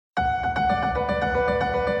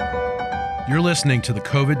You're listening to the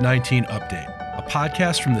COVID-19 Update, a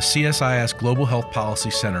podcast from the CSIS Global Health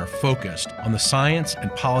Policy Center focused on the science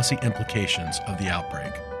and policy implications of the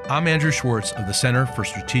outbreak. I'm Andrew Schwartz of the Center for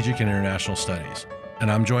Strategic and International Studies,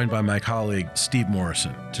 and I'm joined by my colleague Steve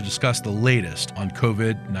Morrison to discuss the latest on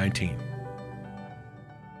COVID-19.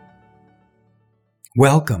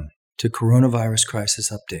 Welcome to Coronavirus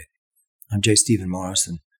Crisis Update. I'm J. Stephen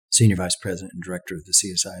Morrison, Senior Vice President and Director of the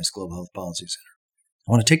CSIS Global Health Policy Center.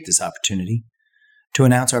 I want to take this opportunity to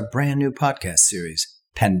announce our brand new podcast series,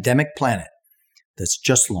 Pandemic Planet, that's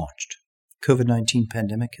just launched. COVID-19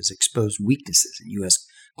 pandemic has exposed weaknesses in U.S.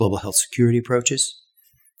 global health security approaches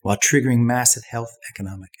while triggering massive health,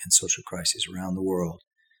 economic, and social crises around the world.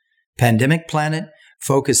 Pandemic Planet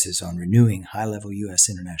focuses on renewing high-level U.S.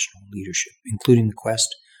 international leadership, including the quest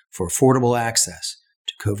for affordable access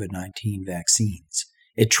to COVID-19 vaccines.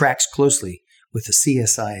 It tracks closely with the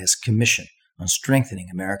CSIS Commission on strengthening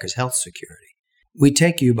America's health security. We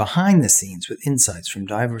take you behind the scenes with insights from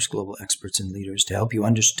diverse global experts and leaders to help you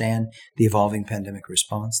understand the evolving pandemic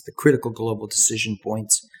response, the critical global decision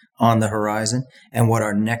points on the horizon, and what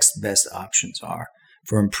our next best options are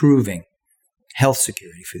for improving health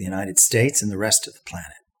security for the United States and the rest of the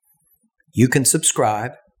planet. You can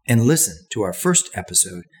subscribe and listen to our first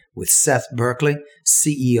episode with Seth Berkley,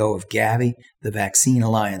 CEO of Gavi, the Vaccine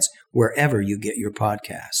Alliance, wherever you get your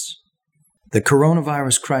podcasts. The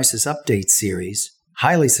Coronavirus Crisis Update series,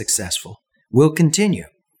 highly successful, will continue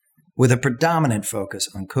with a predominant focus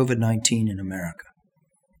on COVID-19 in America.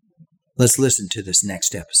 Let's listen to this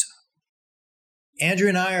next episode. Andrew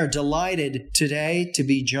and I are delighted today to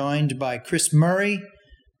be joined by Chris Murray,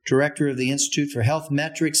 Director of the Institute for Health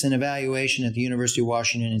Metrics and Evaluation at the University of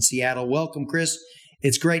Washington in Seattle. Welcome, Chris.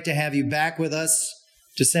 It's great to have you back with us.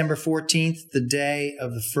 December 14th, the day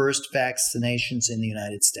of the first vaccinations in the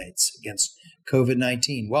United States against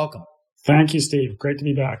COVID-19. Welcome. Thank you, Steve. Great to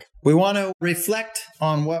be back. We want to reflect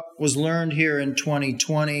on what was learned here in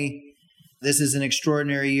 2020. This is an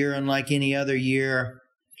extraordinary year, unlike any other year.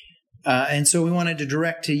 And so we wanted to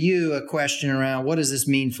direct to you a question around what does this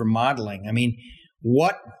mean for modeling? I mean,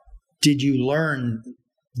 what did you learn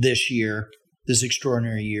this year, this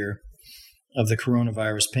extraordinary year of the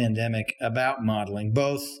coronavirus pandemic about modeling,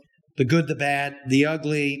 both the good, the bad, the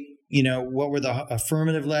ugly? You know, what were the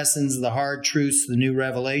affirmative lessons, the hard truths, the new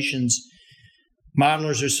revelations?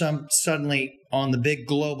 Modelers are suddenly on the big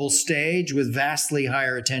global stage with vastly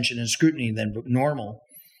higher attention and scrutiny than normal.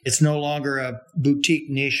 It's no longer a boutique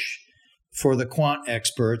niche for the quant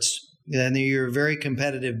experts. And you're a very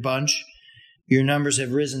competitive bunch. Your numbers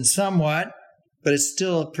have risen somewhat, but it's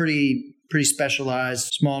still a pretty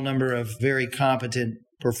specialized, small number of very competent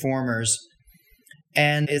performers.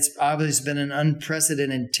 And it's obviously been an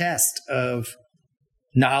unprecedented test of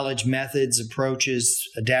knowledge, methods, approaches,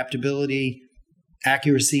 adaptability,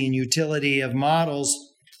 accuracy, and utility of models.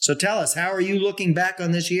 So tell us, how are you looking back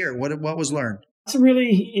on this year? What was learned? That's a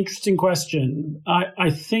really interesting question. I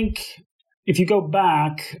think if you go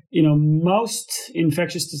back, most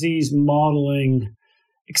infectious disease modeling,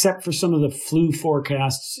 except for some of the flu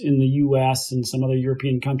forecasts in the U.S. and some other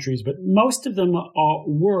European countries, but most of them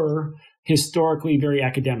were historically very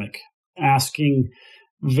academic, asking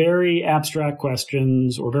very abstract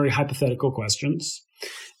questions or very hypothetical questions.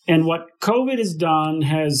 And what COVID has done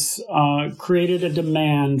has created a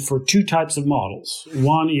demand for two types of models.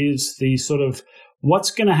 One is the sort of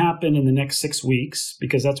what's going to happen in the next 6 weeks,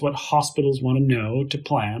 because that's what hospitals want to know to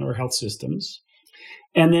plan, or health systems.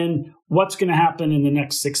 And then what's going to happen in the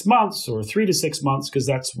next 6 months or 3 to 6 months, because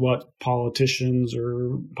that's what politicians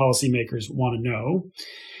or policymakers want to know.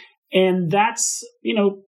 And that's,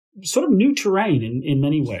 sort of new terrain in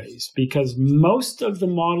many ways, because most of the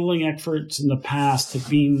modeling efforts in the past have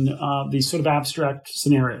been these sort of abstract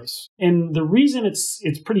scenarios. And the reason it's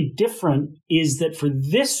pretty different is that for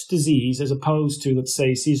this disease, as opposed to, let's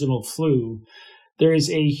say, seasonal flu, there is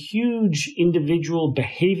a huge individual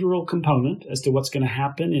behavioral component as to what's going to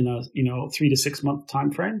happen in a 3 to 6 month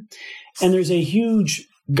time frame. And there's a huge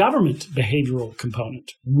government behavioral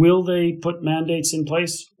component. Will they put mandates in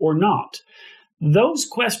place or not? Those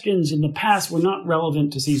questions in the past were not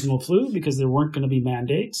relevant to seasonal flu because there weren't going to be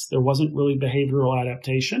mandates. There wasn't really behavioral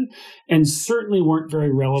adaptation, and certainly weren't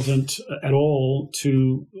very relevant at all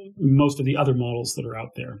to most of the other models that are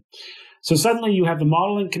out there. So suddenly you have the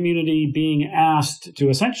modeling community being asked to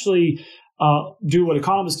essentially do what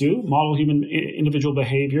economists do, model human individual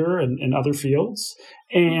behavior and other fields,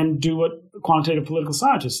 and do what quantitative political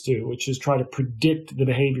scientists do, which is try to predict the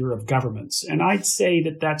behavior of governments. And I'd say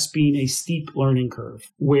that that's been a steep learning curve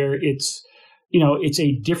where it's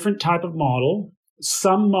a different type of model.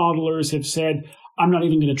 Some modelers have said, I'm not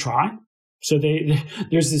even going to try. So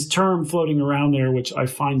there's this term floating around there, which I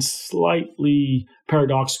find slightly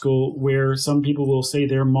paradoxical, where some people will say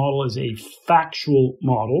their model is a factual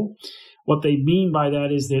model. What they mean by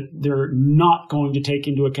that is that they're not going to take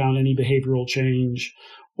into account any behavioral change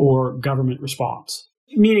or government response.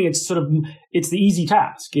 Meaning it's the easy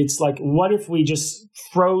task. It's like, what if we just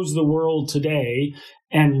froze the world today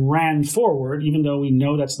and ran forward, even though we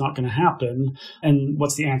know that's not going to happen? And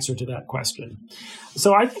what's the answer to that question?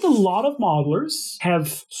 So I think a lot of modelers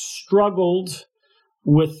have struggled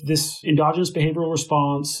with this endogenous behavioral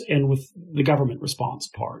response and with the government response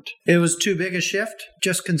part. It was too big a shift,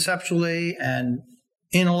 just conceptually and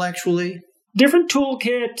intellectually. Different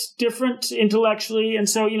toolkit, different intellectually. And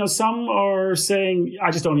so, some are saying,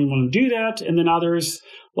 I just don't even want to do that. And then others,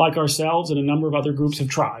 like ourselves and a number of other groups, have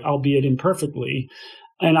tried, albeit imperfectly.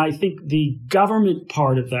 And I think the government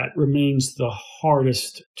part of that remains the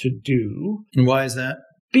hardest to do. And why is that?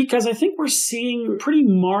 Because I think we're seeing pretty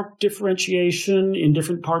marked differentiation in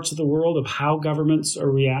different parts of the world of how governments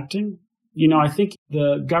are reacting. I think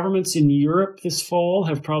the governments in Europe this fall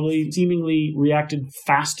have probably seemingly reacted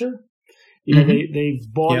faster. They've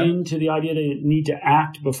bought into the idea they need to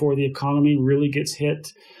act before the economy really gets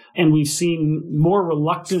hit. And we've seen more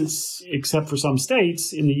reluctance, except for some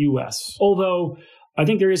states, in the U.S. Although I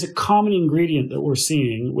think there is a common ingredient that we're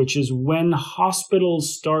seeing, which is when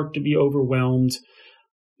hospitals start to be overwhelmed,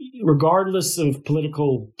 regardless of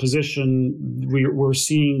political position, we're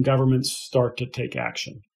seeing governments start to take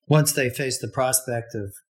action. Once they face the prospect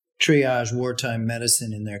of triage wartime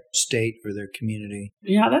medicine in their state or their community.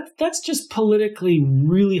 Yeah, that's just politically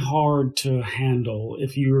really hard to handle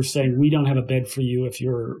if you're saying we don't have a bed for you if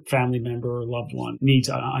your family member or loved one needs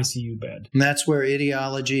an ICU bed. And that's where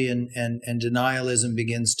ideology and denialism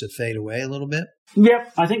begins to fade away a little bit?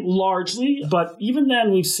 Yep, I think largely. But even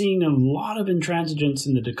then, we've seen a lot of intransigence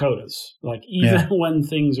in the Dakotas. Like even when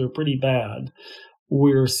things are pretty bad,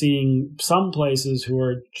 we're seeing some places who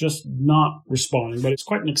are just not responding, but it's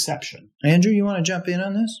quite an exception. Andrew, you want to jump in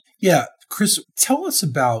on this? Yeah. Chris, tell us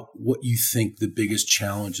about what you think the biggest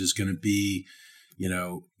challenge is going to be,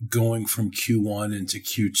 going from Q1 into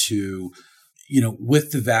Q2,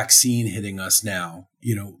 with the vaccine hitting us now.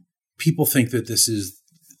 People think that this is,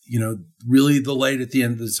 really the light at the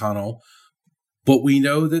end of the tunnel, but we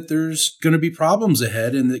know that there's going to be problems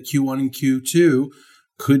ahead and that Q1 and Q2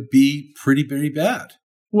 could be pretty, very bad.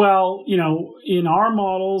 Well, in our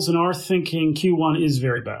models and our thinking, Q1 is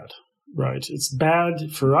very bad, right? It's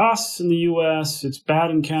bad for us in the US, it's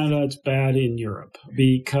bad in Canada, it's bad in Europe,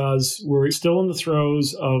 because we're still in the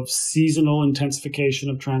throes of seasonal intensification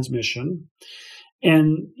of transmission.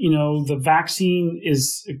 And, the vaccine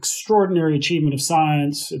is extraordinary achievement of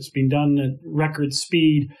science. It's been done at record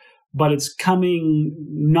speed, but it's coming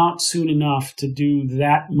not soon enough to do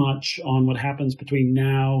that much on what happens between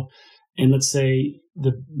now and, let's say,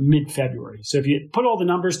 the mid-February. So if you put all the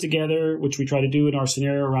numbers together, which we try to do in our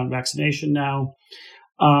scenario around vaccination now,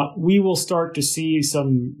 we will start to see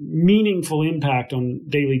some meaningful impact on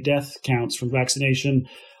daily death counts from vaccination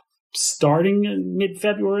starting in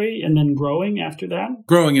mid-February and then growing after that.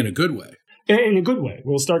 Growing in a good way. In a good way.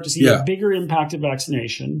 We'll start to see a bigger impact of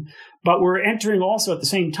vaccination. But we're entering also at the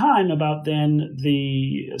same time about then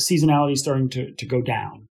the seasonality starting to go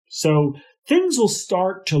down. So things will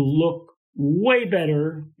start to look way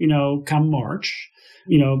better, come March.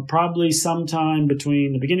 Probably sometime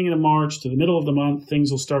between the beginning of March to the middle of the month, things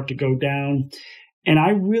will start to go down. And I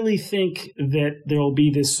really think that there will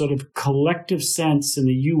be this sort of collective sense in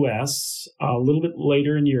the U.S., a little bit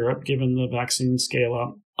later in Europe, given the vaccine scale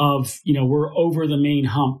up, of, we're over the main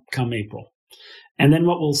hump come April. And then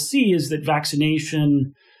what we'll see is that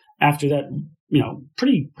vaccination after that,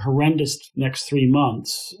 pretty horrendous next 3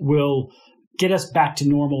 months will get us back to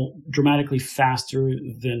normal dramatically faster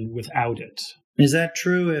than without it. Is that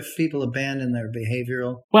true if people abandon their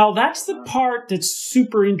behavioral? Well, that's the part that's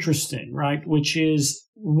super interesting, right? Which is,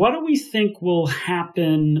 what do we think will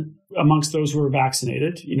happen amongst those who are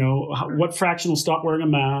vaccinated? What fraction will stop wearing a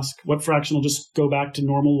mask? What fraction will just go back to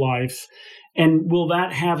normal life? And will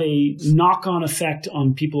that have a knock-on effect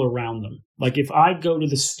on people around them? Like if I go to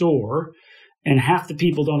the store and half the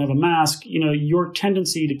people don't have a mask, your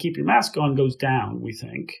tendency to keep your mask on goes down, we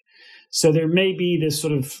think. So there may be this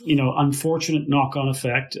sort of, unfortunate knock-on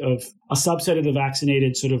effect of a subset of the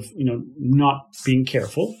vaccinated sort of, not being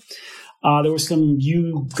careful. There was some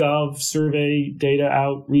YouGov survey data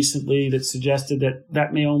out recently that suggested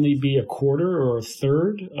that may only be a quarter or a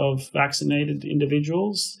third of vaccinated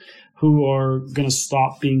individuals who are going to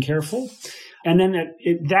stop being careful. And then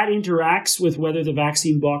that interacts with whether the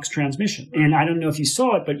vaccine blocks transmission. And I don't know if you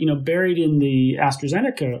saw it, but buried in the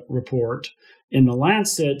AstraZeneca report in the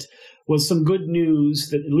Lancet was some good news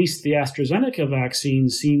that at least the AstraZeneca vaccine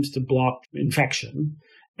seems to block infection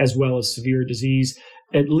as well as severe disease,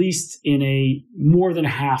 at least in a more than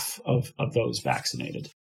half of those vaccinated.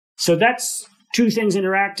 So that's two things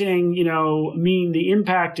interacting, mean the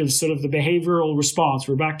impact of sort of the behavioral response.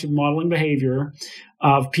 We're back to modeling behavior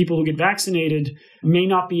of people who get vaccinated may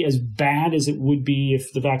not be as bad as it would be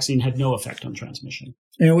if the vaccine had no effect on transmission.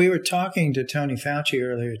 We were talking to Tony Fauci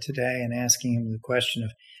earlier today and asking him the question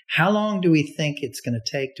of how long do we think it's going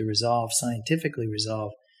to take to scientifically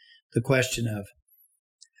resolve the question of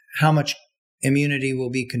how much immunity will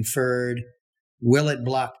be conferred? Will it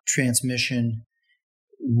block transmission?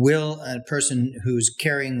 Will a person who's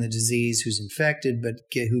carrying the disease, who's infected, but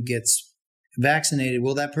who gets vaccinated,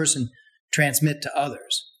 will that person transmit to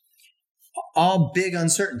others? All big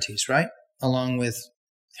uncertainties, right? Along with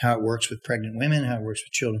how it works with pregnant women, how it works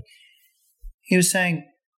with children. He was saying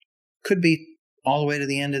could be all the way to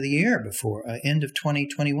the end of the year end of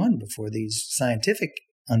 2021 before these scientific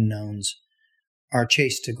unknowns are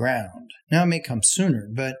chased to ground. Now, it may come sooner,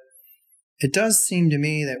 but it does seem to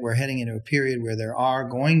me that we're heading into a period where there are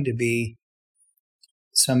going to be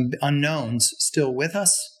some unknowns still with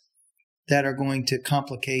us that are going to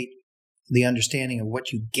complicate the understanding of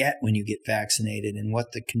what you get when you get vaccinated and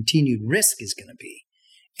what the continued risk is going to be.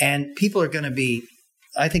 And people are going to be,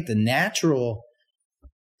 I think the natural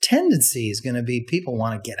tendency is going to be people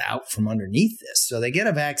want to get out from underneath this. So they get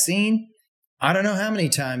a vaccine. I don't know how many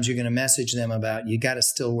times you're going to message them about you got to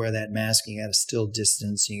still wear that mask, you got to still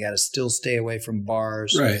distance, you got to still stay away from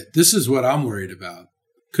bars. Right. This is what I'm worried about.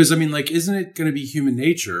 Because, isn't it going to be human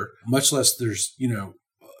nature, much less there's,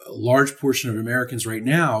 a large portion of Americans right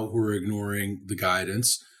now who are ignoring the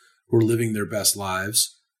guidance, who are living their best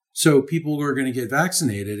lives. So people are going to get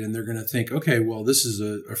vaccinated and they're going to think, okay, well, this is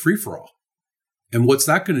a free-for-all. And what's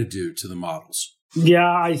that going to do to the models?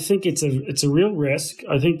 Yeah, I think it's a real risk.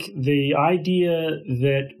 I think the idea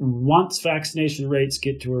that once vaccination rates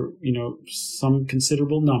get to some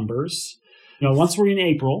considerable numbers, once we're in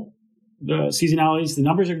April, the seasonalities, the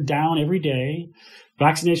numbers are down every day.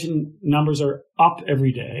 Vaccination numbers are up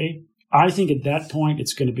every day. I think at that point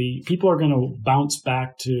it's going to be people are going to bounce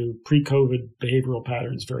back to pre-COVID behavioral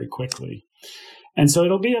patterns very quickly, and so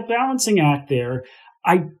it'll be a balancing act there.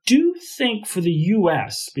 I do think for the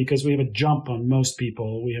U.S., because we have a jump on most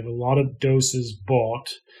people, we have a lot of doses bought,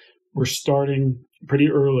 we're starting pretty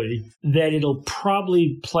early, that it'll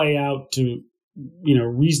probably play out to,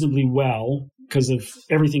 reasonably well because of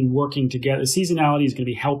everything working together. Seasonality is going to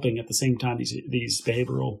be helping at the same time these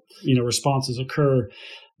behavioral, responses occur.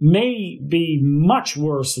 May be much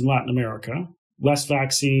worse in Latin America, less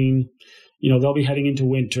vaccine, they'll be heading into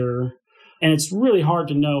winter. And it's really hard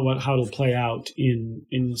to know how it'll play out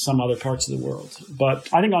in some other parts of the world. But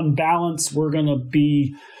I think on balance, we're going to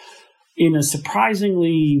be in a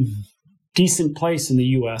surprisingly decent place in the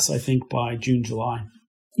U.S., I think, by June, July.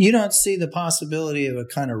 You don't see the possibility of a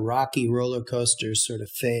kind of rocky roller coaster sort of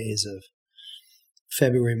phase of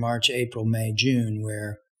February, March, April, May, June,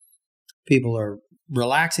 where people are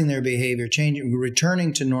relaxing their behavior,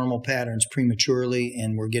 returning to normal patterns prematurely,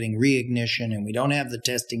 and we're getting reignition, and we don't have the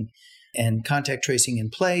testing and contact tracing in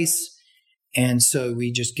place. And so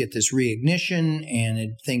we just get this reignition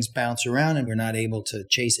and things bounce around and we're not able to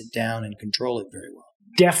chase it down and control it very well.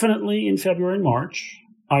 Definitely in February and March.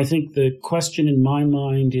 I think the question in my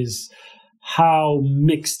mind is how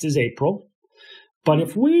mixed is April? But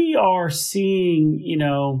if we are seeing,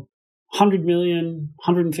 100 million,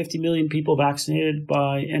 150 million people vaccinated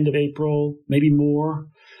by end of April, maybe more,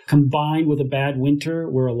 combined with a bad winter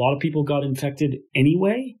where a lot of people got infected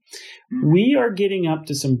anyway, we are getting up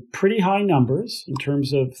to some pretty high numbers in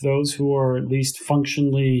terms of those who are at least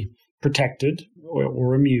functionally protected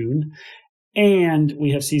or immune. And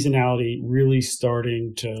we have seasonality really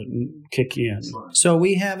starting to kick in. So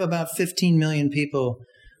we have about 15 million people,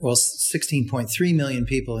 16.3 million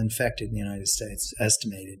people infected in the United States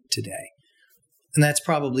estimated today. And that's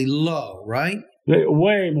probably low, right?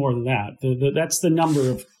 Way more than that. That's the number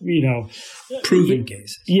of, proven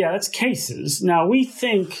cases. Yeah, that's cases. Now, we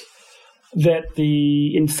think that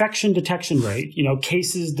the infection detection rate,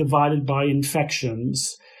 cases divided by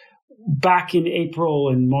infections, back in April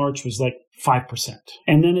and March was like 5%.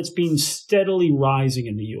 And then it's been steadily rising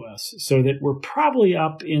in the U.S. so that we're probably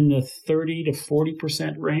up in the 30 to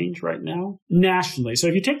 40% range right now nationally. So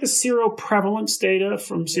if you take the seroprevalence data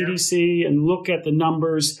from CDC and look at the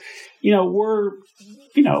numbers, we're,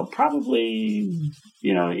 probably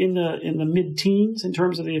in the mid-teens in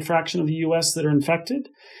terms of the fraction of the U.S. that are infected.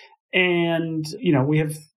 And, we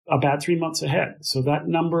have about 3 months ahead. So that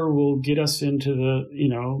number will get us into the,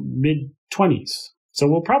 mid-20s. So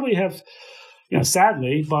we'll probably have,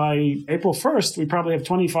 sadly, by April 1st, we probably have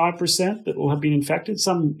 25% that will have been infected,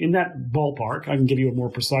 some in that ballpark. I can give you a more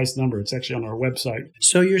precise number. It's actually on our website.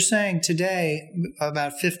 So you're saying today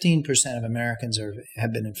about 15% of Americans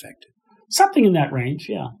have been infected? Something in that range,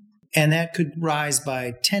 yeah. And that could rise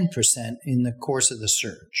by 10% in the course of the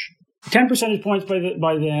surge. 10 percentage points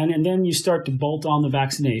by then, and then you start to bolt on the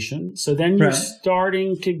vaccination. So then you're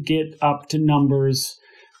starting to get up to numbers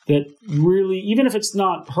that really, even if it's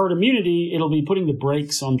not herd immunity, it'll be putting the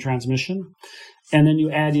brakes on transmission. And then you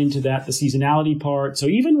add into that the seasonality part. So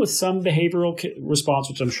even with some behavioral response,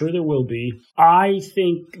 which I'm sure there will be, I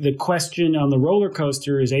think the question on the roller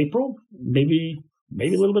coaster is April, maybe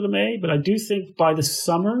a little bit of May, but I do think by the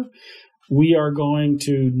summer, we are going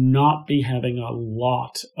to not be having a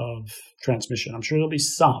lot of transmission. I'm sure there'll be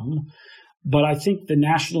some, but I think the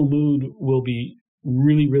national mood will be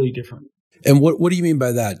really, really different. And what do you mean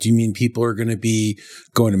by that? Do you mean people are going to be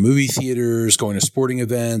going to movie theaters, going to sporting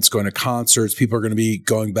events, going to concerts? People are going to be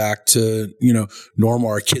going back to, normal.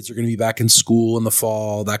 Our kids are going to be back in school in the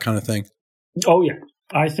fall, that kind of thing? Oh, yeah.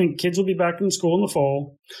 I think kids will be back in school in the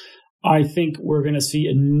fall. I think we're going to see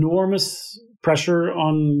enormous pressure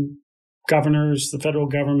on governors, the federal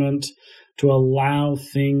government, to allow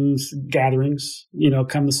gatherings,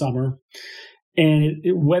 come the summer. And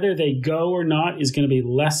whether they go or not is going to be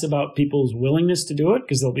less about people's willingness to do it,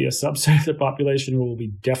 because there'll be a subset of the population who will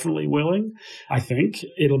be definitely willing. I think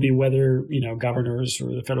it'll be whether, governors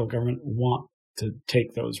or the federal government want to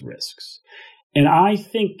take those risks. And I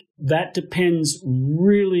think that depends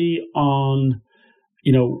really on,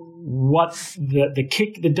 what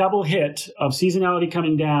the double hit of seasonality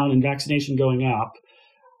coming down and vaccination going up.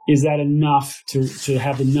 Is that enough to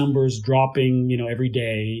have the numbers dropping, every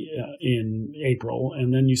day in April?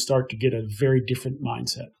 And then you start to get a very different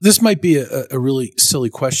mindset. This might be a really silly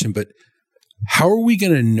question, but how are we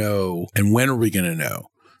going to know and when are we going to know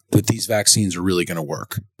that these vaccines are really going to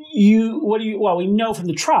work? Well, we know from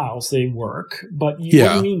the trials they work, but what do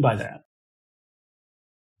you mean by that?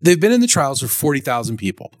 They've been in the trials for 40,000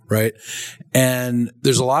 people, right? And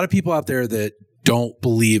there's a lot of people out there that don't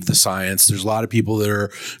believe the science. There's a lot of people that are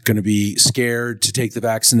going to be scared to take the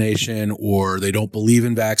vaccination or they don't believe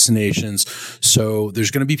in vaccinations. So there's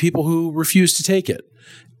going to be people who refuse to take it.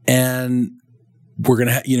 And we're going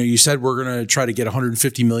to, you said we're going to try to get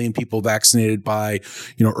 150 million people vaccinated by,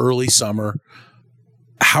 early summer.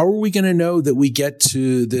 How are we going to know that we get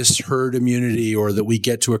to this herd immunity or that we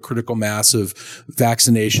get to a critical mass of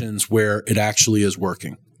vaccinations where it actually is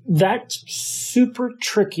working? That's super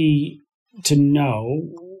tricky to know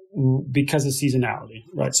because of seasonality,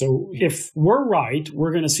 right? So if we're right,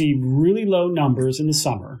 we're going to see really low numbers in the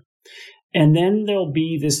summer. And then there'll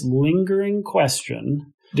be this lingering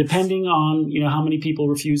question, depending on, how many people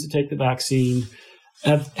refuse to take the vaccine.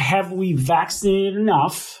 Have we vaccinated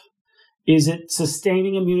enough? Is it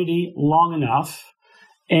sustaining immunity long enough?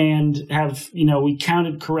 And have, we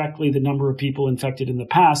counted correctly the number of people infected in the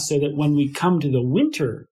past so that when we come to the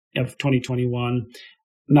winter of 2021,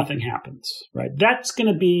 nothing happens, right? That's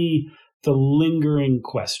going to be the lingering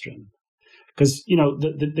question. Because,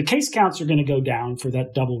 the case counts are going to go down for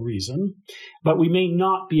that double reason, but we may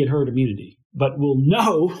not be at herd immunity, but we'll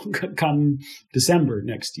know come December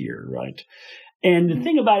next year, right? And the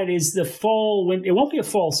thing about it is it won't be a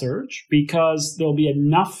fall surge because there'll be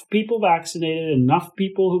enough people vaccinated, enough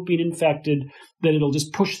people who've been infected that it'll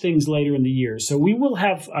just push things later in the year. So we will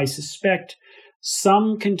have, I suspect,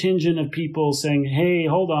 some contingent of people saying, hey,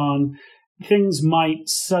 hold on, things might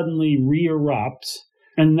suddenly re-erupt.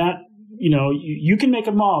 And that, you can make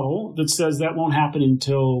a model that says that won't happen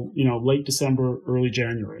until, late December, early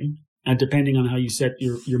January, depending on how you set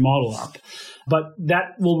your model up. But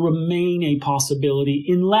that will remain a possibility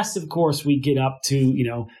unless, of course, we get up to,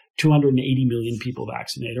 280 million people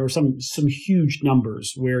vaccinated or some huge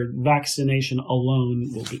numbers where vaccination alone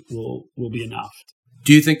will be enough.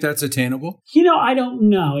 Do you think that's attainable? I don't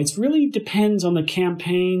know. It really depends on the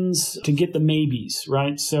campaigns to get the maybes,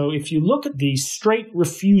 right? So if you look at the straight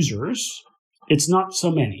refusers, it's not so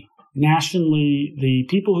many. Nationally, the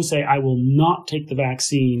people who say, I will not take the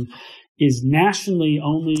vaccine is nationally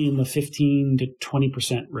only in the 15 to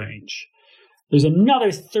 20% range. There's another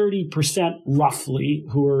 30% roughly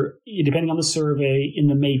who are, depending on the survey, in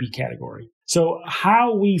the maybe category. So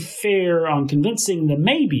how we fare on convincing the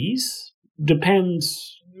maybes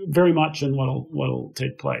depends very much in what'll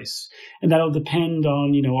take place. And that'll depend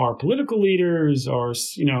on, our political leaders,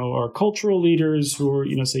 our cultural leaders who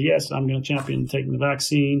are, say, yes, I'm going to champion taking the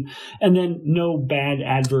vaccine, and then no bad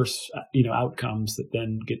adverse, outcomes that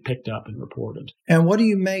then get picked up and reported. And what do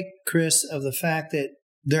you make, Chris, of the fact that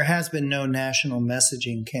there has been no national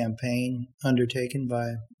messaging campaign undertaken by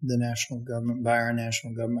the national government, by our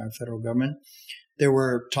national government, our federal government? There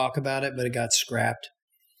were talk about it, but it got scrapped.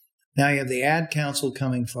 Now you have the Ad Council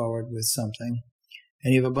coming forward with something,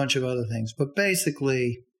 and you have a bunch of other things. But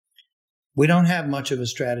basically, we don't have much of a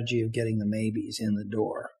strategy of getting the maybes in the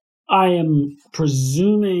door. I am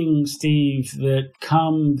presuming, Steve, that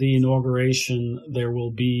come the inauguration, there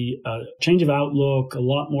will be a change of outlook, a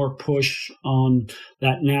lot more push on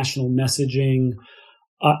that national messaging.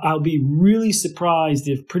 I'll be really surprised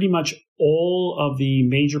if pretty much all of the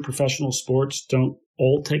major professional sports don't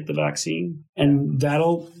all take the vaccine. And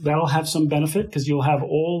that'll have some benefit because you'll have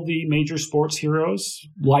all the major sports heroes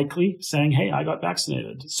likely saying, hey, I got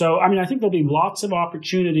vaccinated. So, I think there'll be lots of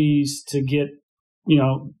opportunities to get,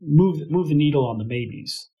 move the needle on the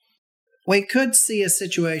maybes. We could see a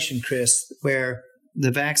situation, Chris, where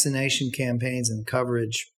the vaccination campaigns and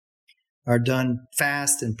coverage are done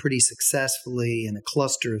fast and pretty successfully in a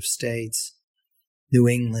cluster of states, New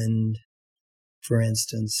England, for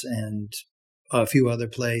instance, and a few other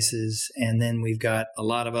places. And then we've got a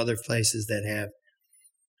lot of other places that have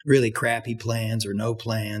really crappy plans or no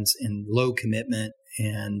plans and low commitment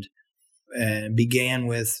and began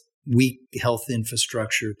with weak health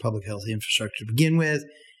infrastructure, public health infrastructure to begin with.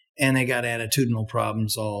 And they got attitudinal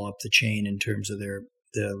problems all up the chain in terms of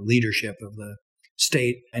the leadership of the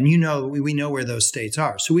state. And we know where those states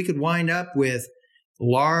are. So we could wind up with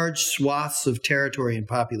large swaths of territory and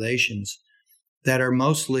populations that are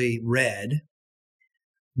mostly red,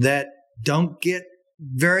 that don't get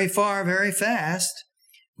very far very fast.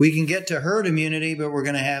 We can get to herd immunity, but we're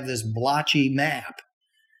going to have this blotchy map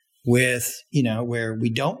with, where we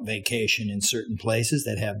don't vacation in certain places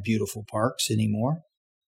that have beautiful parks anymore.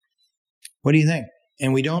 What do you think?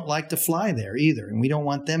 And we don't like to fly there either, and we don't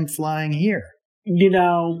want them flying here.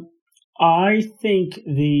 I think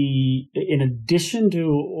in addition to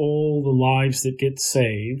all the lives that get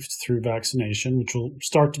saved through vaccination, which will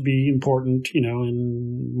start to be important,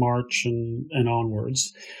 in March and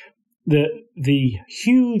onwards, the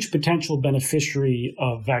huge potential beneficiary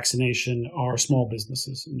of vaccination are small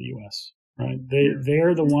businesses in the U.S., right?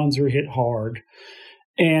 They're the ones who are hit hard.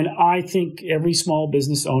 And I think every small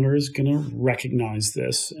business owner is going to recognize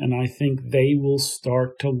this. And I think they will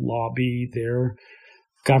start to lobby their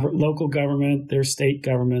local government, their state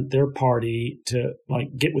government, their party to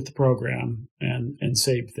get with the program and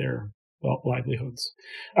save their livelihoods.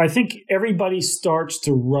 I think everybody starts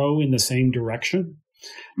to row in the same direction.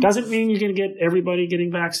 Doesn't mean you're going to get everybody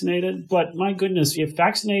getting vaccinated, but my goodness, if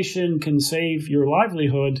vaccination can save your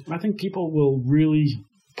livelihood, I think people will really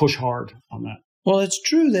push hard on that. Well, it's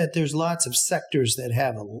true that there's lots of sectors that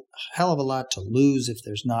have a hell of a lot to lose if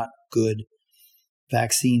there's not good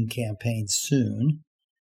vaccine campaigns soon.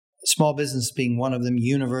 Small business being one of them,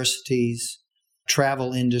 universities,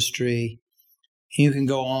 travel industry. You can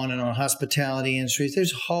go on and on, hospitality industries.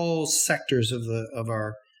 There's whole sectors of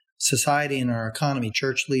our society and our economy,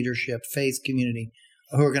 church leadership, faith community,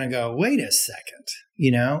 who are going to go, wait a second,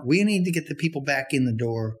 we need to get the people back in the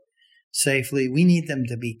door safely. We need them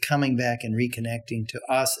to be coming back and reconnecting to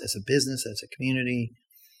us as a business, as a community,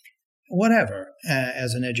 whatever,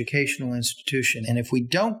 as an educational institution. And if we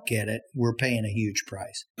don't get it, we're paying a huge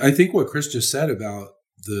price. I think what Chris just said about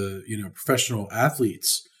the, professional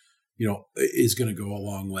athletes, is going to go a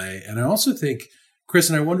long way. And I also think, Chris,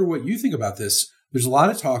 and I wonder what you think about this, there's a lot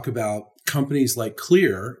of talk about companies like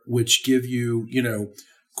Clear, which give you,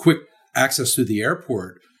 quick access to the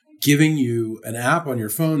airport, giving you an app on your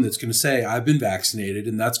phone that's going to say, I've been vaccinated,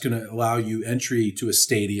 and that's going to allow you entry to a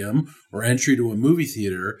stadium or entry to a movie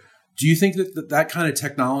theater. Do you think that kind of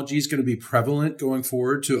technology is going to be prevalent going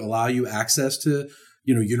forward to allow you access to,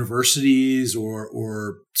 universities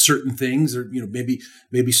or certain things, or,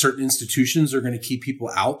 maybe certain institutions are going to keep people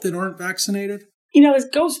out that aren't vaccinated?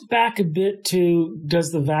 It goes back a bit to,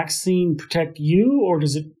 does the vaccine protect you, or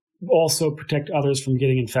does it also protect others from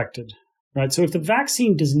getting infected? Right. So if the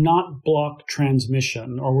vaccine does not block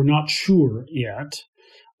transmission, or we're not sure yet,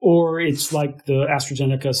 or it's like the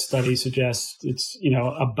AstraZeneca study suggests, it's,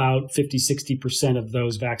 about 50-60% of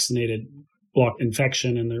those vaccinated block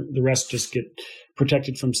infection and the rest just get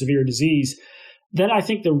protected from severe disease, then I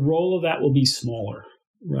think the role of that will be smaller,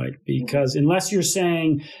 right? Because unless you're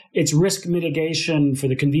saying it's risk mitigation for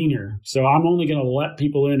the convener, so I'm only going to let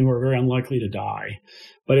people in who are very unlikely to die.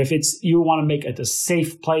 But if you want to make it a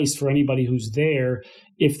safe place for anybody who's there,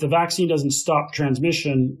 if the vaccine doesn't stop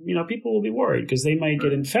transmission, people will be worried because they might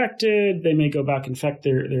get infected. They may go back and infect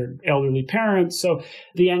their elderly parents. So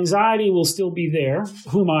the anxiety will still be there.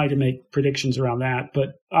 Who am I to make predictions around that?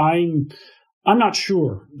 But I'm not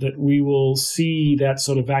sure that we will see that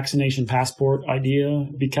sort of vaccination passport idea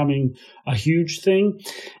becoming a huge thing,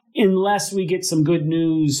 unless we get some good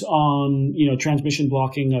news on, transmission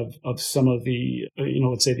blocking of some of the,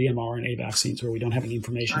 let's say the mRNA vaccines where we don't have any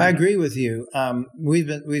information. I agree with you.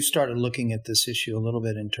 We've started looking at this issue a little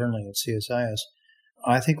bit internally at CSIS.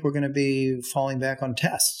 I think we're going to be falling back on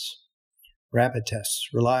tests, rapid tests,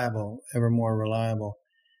 reliable, ever more reliable,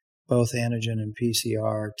 both antigen and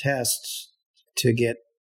PCR tests to get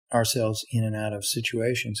ourselves in and out of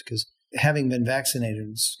situations, because having been vaccinated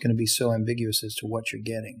is going to be so ambiguous as to what you're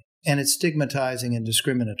getting. And it's stigmatizing and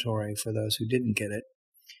discriminatory for those who didn't get it.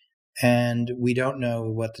 And we don't know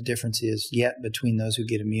what the difference is yet between those who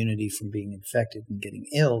get immunity from being infected and getting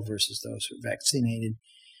ill versus those who are vaccinated.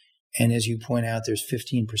 And as you point out, there's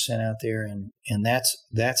 15% out there, and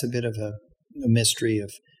that's a bit of a mystery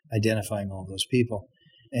of identifying all those people.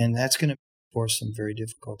 And that's going to force some very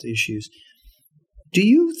difficult issues. Do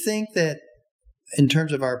you think that in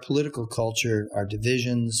terms of our political culture, our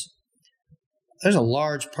divisions, there's a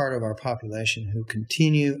large part of our population who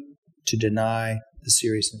continue to deny the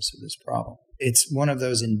seriousness of this problem? It's one of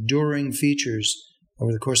those enduring features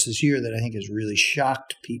over the course of this year that I think has really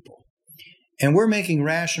shocked people. And we're making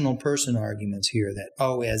rational person arguments here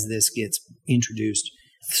that, as this gets introduced,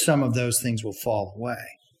 some of those things will fall away.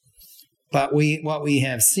 But what we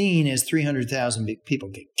have seen is 300,000 people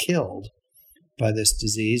get killed by this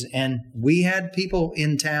disease. And we had people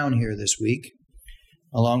in town here this week,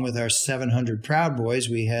 along with our 700 Proud Boys.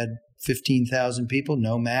 We had 15,000 people,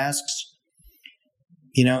 no masks,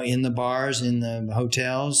 in the bars, in the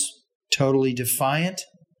hotels, totally defiant,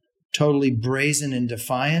 totally brazen and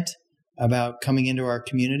defiant about coming into our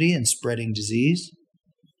community and spreading disease.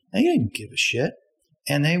 They didn't give a shit.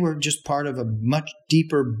 And they were just part of a much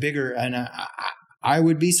deeper, bigger, and I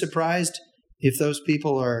would be surprised if those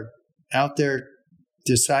people are out there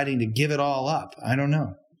deciding to give it all up. I don't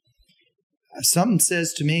know. Something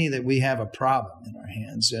says to me that we have a problem in our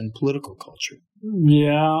hands in political culture.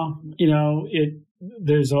 Yeah,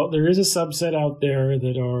 there is a subset out there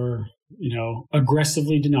that are,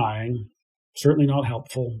 aggressively denying. Certainly not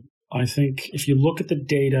helpful. I think if you look at the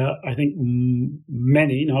data, I think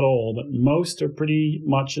many, not all, but most are pretty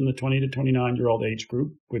much in the 20 to 29-year-old age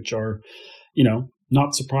group, which are,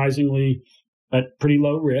 not surprisingly at pretty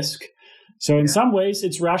low risk. So in some ways,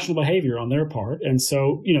 it's rational behavior on their part. And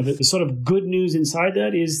so, the sort of good news inside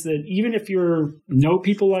that is that even if you know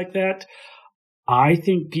people like that, I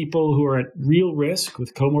think people who are at real risk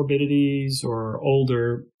with comorbidities or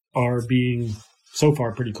older are being so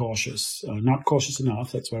far pretty cautious. Not cautious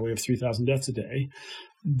enough. That's why we have 3,000 deaths a day.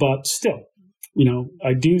 But still,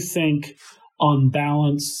 I do think on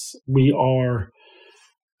balance, we are a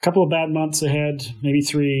couple of bad months ahead, maybe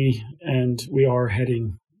 3, and we are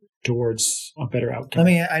heading towards a better outcome.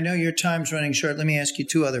 I know your time's running short. Let me ask you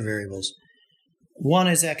 2 other variables. One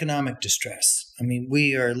is economic distress.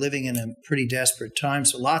 We are living in a pretty desperate time,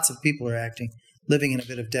 so lots of people are living in a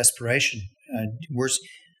bit of desperation.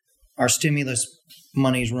 Our stimulus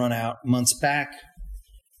money's run out months back.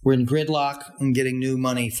 We're in gridlock and getting new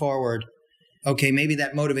money forward. Okay, maybe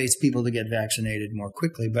that motivates people to get vaccinated more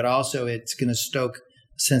quickly, but also it's going to stoke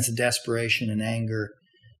a sense of desperation and anger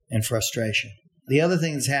and frustration. The other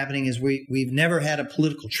thing that's happening is we've never had a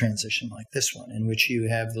political transition like this one, in which you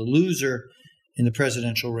have the loser in the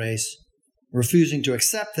presidential race refusing to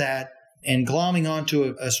accept that and glomming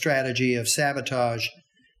onto a strategy of sabotage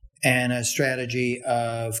and a strategy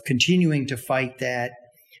of continuing to fight that,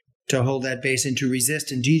 to hold that base and to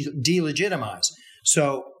resist and delegitimize.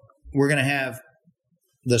 So we're going to have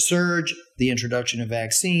the surge, the introduction of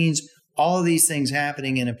vaccines, all of these things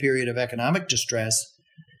happening in a period of economic distress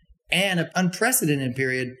and an unprecedented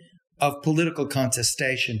period of political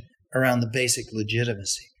contestation around the basic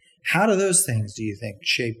legitimacy. How do those things, do you think,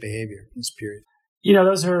 shape behavior in this period?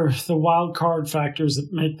 Those are the wild card factors that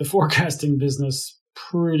make the forecasting business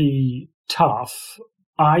pretty tough.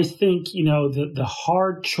 I think, the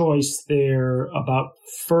hard choice there about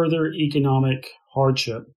further economic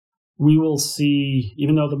hardship, we will see,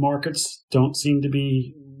 even though the markets don't seem to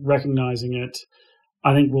be recognizing it,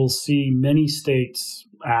 I think we'll see many states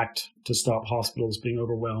act to stop hospitals being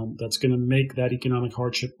overwhelmed. That's going to make that economic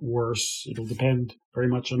hardship worse. It'll depend very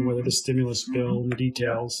much on whether the stimulus bill and the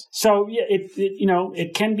details. So yeah,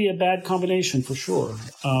 it can be a bad combination for sure,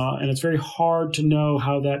 and it's very hard to know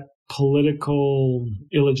how that political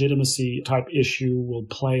illegitimacy type issue will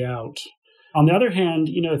play out. On the other hand,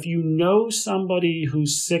 if you know somebody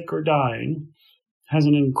who's sick or dying, has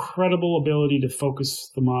an incredible ability to focus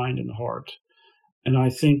the mind and the heart. And I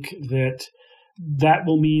think that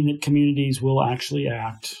will mean that communities will actually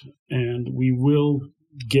act, and we will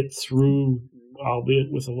get through,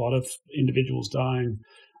 albeit with a lot of individuals dying,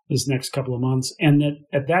 this next couple of months. And that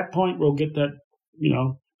at that point, we'll get that,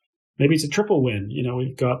 maybe it's a triple win.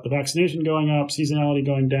 We've got the vaccination going up, seasonality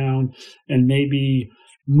going down, and maybe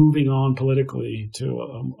moving on politically to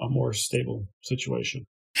a more stable situation.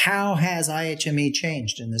 How has IHME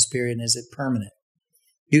changed in this period, and is it permanent?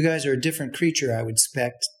 You guys are a different creature, I would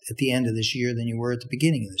expect, at the end of this year than you were at the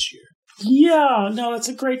beginning of this year. Yeah, no, that's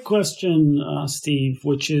a great question, Steve,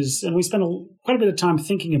 and we spent quite a bit of time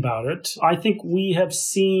thinking about it. I think we have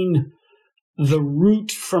seen the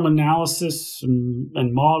route from analysis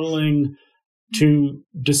and modeling to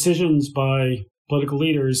decisions by political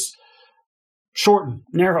leaders shorten,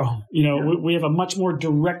 narrow. We have a much more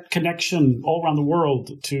direct connection all around the world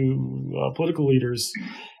to political leaders.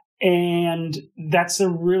 And that's a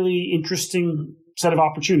really interesting set of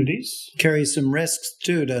opportunities. Carries some risks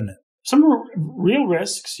too, doesn't it? Some real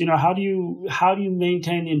risks. How do you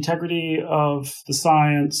maintain the integrity of the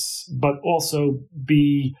science, but also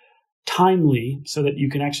be timely so that you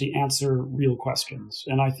can actually answer real questions?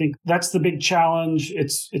 And I think that's the big challenge.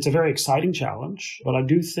 It's a very exciting challenge, but I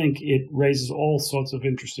do think it raises all sorts of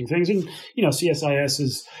interesting things. And, CSIS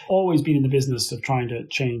has always been in the business of trying to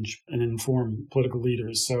change and inform political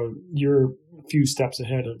leaders. So you're a few steps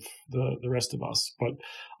ahead of the rest of us. But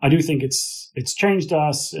I do think it's changed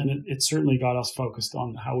us, and it certainly got us focused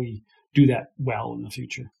on how we do that well in the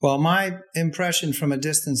future. Well, my impression from a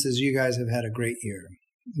distance is you guys have had a great year,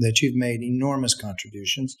 that you've made enormous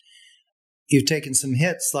contributions. You've taken some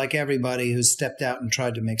hits like everybody who's stepped out and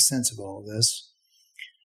tried to make sense of all of this.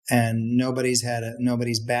 And nobody's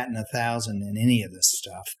batting 1,000 in any of this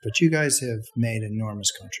stuff. But you guys have made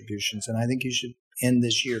enormous contributions, and I think you should end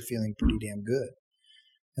this year feeling pretty damn good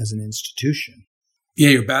as an institution. Yeah,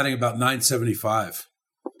 you're batting about 975.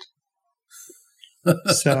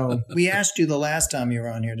 So we asked you the last time you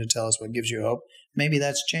were on here to tell us what gives you hope. Maybe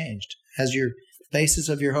that's changed. Has your basis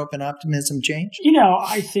of your hope and optimism changed?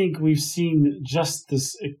 I think we've seen just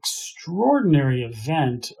this extraordinary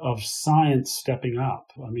event of science stepping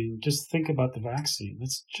up. I mean, just think about the vaccine.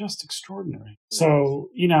 It's just extraordinary. So,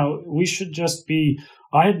 we should just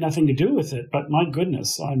I had nothing to do with it, but my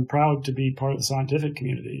goodness, I'm proud to be part of the scientific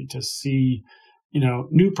community, to see,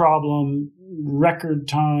 new problem, record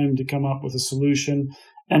time to come up with a solution.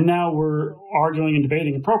 And now we're arguing and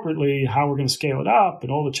debating appropriately how we're going to scale it up and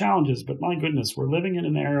all the challenges. But my goodness, we're living in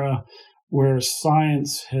an era where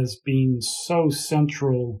science has been so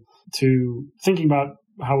central to thinking about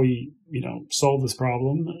how we, solve this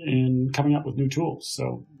problem and coming up with new tools.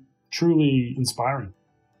 So truly inspiring.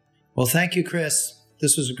 Well, thank you, Chris.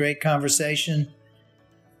 This was a great conversation.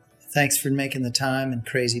 Thanks for making the time in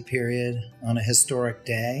crazy period on a historic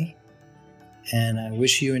day. And I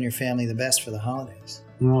wish you and your family the best for the holidays.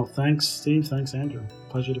 Well, thanks, Steve. Thanks, Andrew.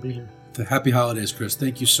 Pleasure to be here. Happy holidays, Chris.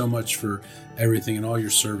 Thank you so much for everything and all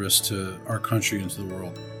your service to our country and to the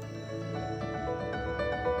world.